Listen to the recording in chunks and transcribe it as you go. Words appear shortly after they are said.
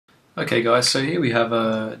Okay guys, so here we have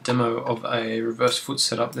a demo of a reverse foot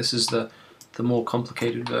setup. This is the more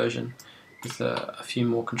complicated version with a few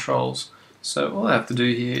more controls. So all I have to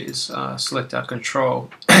do here is select our control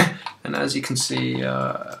and as you can see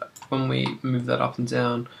when we move that up and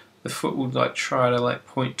down, the foot would try to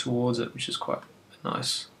point towards it, which is quite a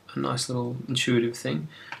nice little intuitive thing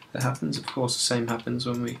that happens. Of course the same happens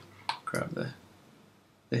when we grab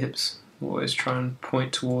the hips. We'll always try and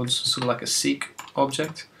point towards sort of like a seek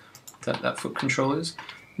object that foot control is.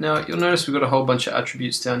 Now you'll notice we've got a whole bunch of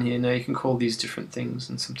attributes down here. Now you can call these different things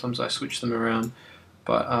and sometimes I switch them around,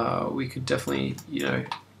 but we could definitely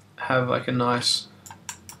have like a nice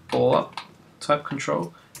ball up type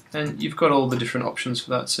control, and you've got all the different options for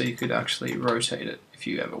that, so you could actually rotate it if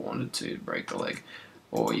you ever wanted to break the leg,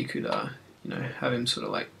 or you could have him sort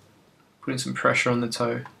of putting some pressure on the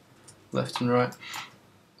toe left and right.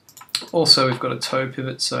 Also we've got a toe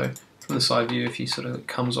pivot, so from the side view, if he sort of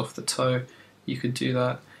comes off the toe, you could do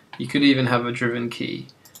that. You could even have a driven key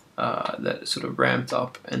that sort of ramped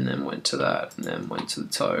up and then went to that and then went to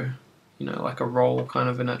the toe, like a roll kind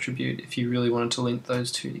of an attribute if you really wanted to link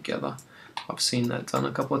those two together. I've seen that done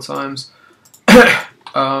a couple of times.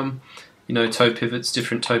 Toe pivots,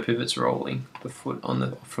 different toe pivots rolling the foot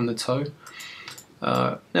from the toe.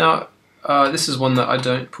 Now this is one that I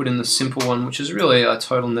don't put in the simple one, which is really a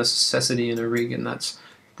total necessity in a rig, and that's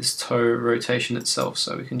this toe rotation itself.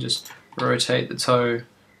 So we can just rotate the toe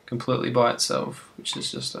completely by itself, which is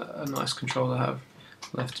just a nice control to have,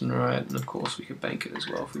 left and right, and of course we could bank it as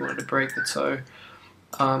well if we wanted to break the toe.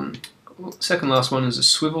 Second last one is a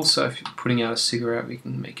swivel, so if you're putting out a cigarette we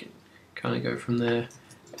can make it kind of go from there.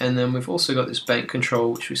 And then we've also got this bank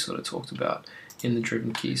control, which we sort of talked about in the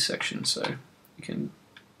driven keys section, so you can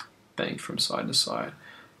bank from side to side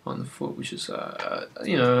on the foot, which is a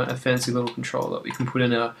fancy little control that we can put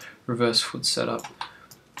in our reverse foot setup.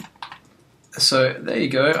 So there you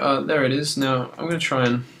go, there it is. Now I'm going to try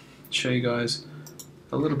and show you guys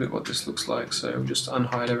a little bit what this looks like. So we'll just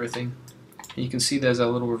unhide everything. And you can see there's our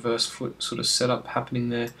little reverse foot sort of setup happening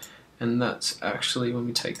there, and that's actually, when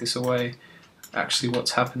we take this away, actually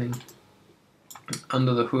what's happening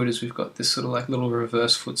under the hood is we've got this sort of little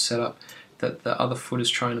reverse foot setup that the other foot is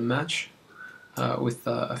trying to match with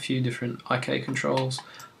a few different IK controls.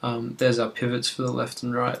 There's our pivots for the left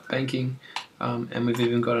and right banking, and we've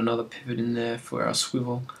even got another pivot in there for our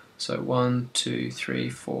swivel. So 1, 2, 3,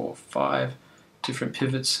 4, 5 different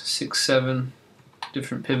pivots, 6, 7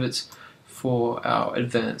 different pivots for our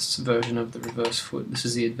advanced version of the reverse foot. This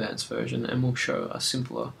is the advanced version, and we'll show a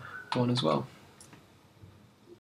simpler one as well.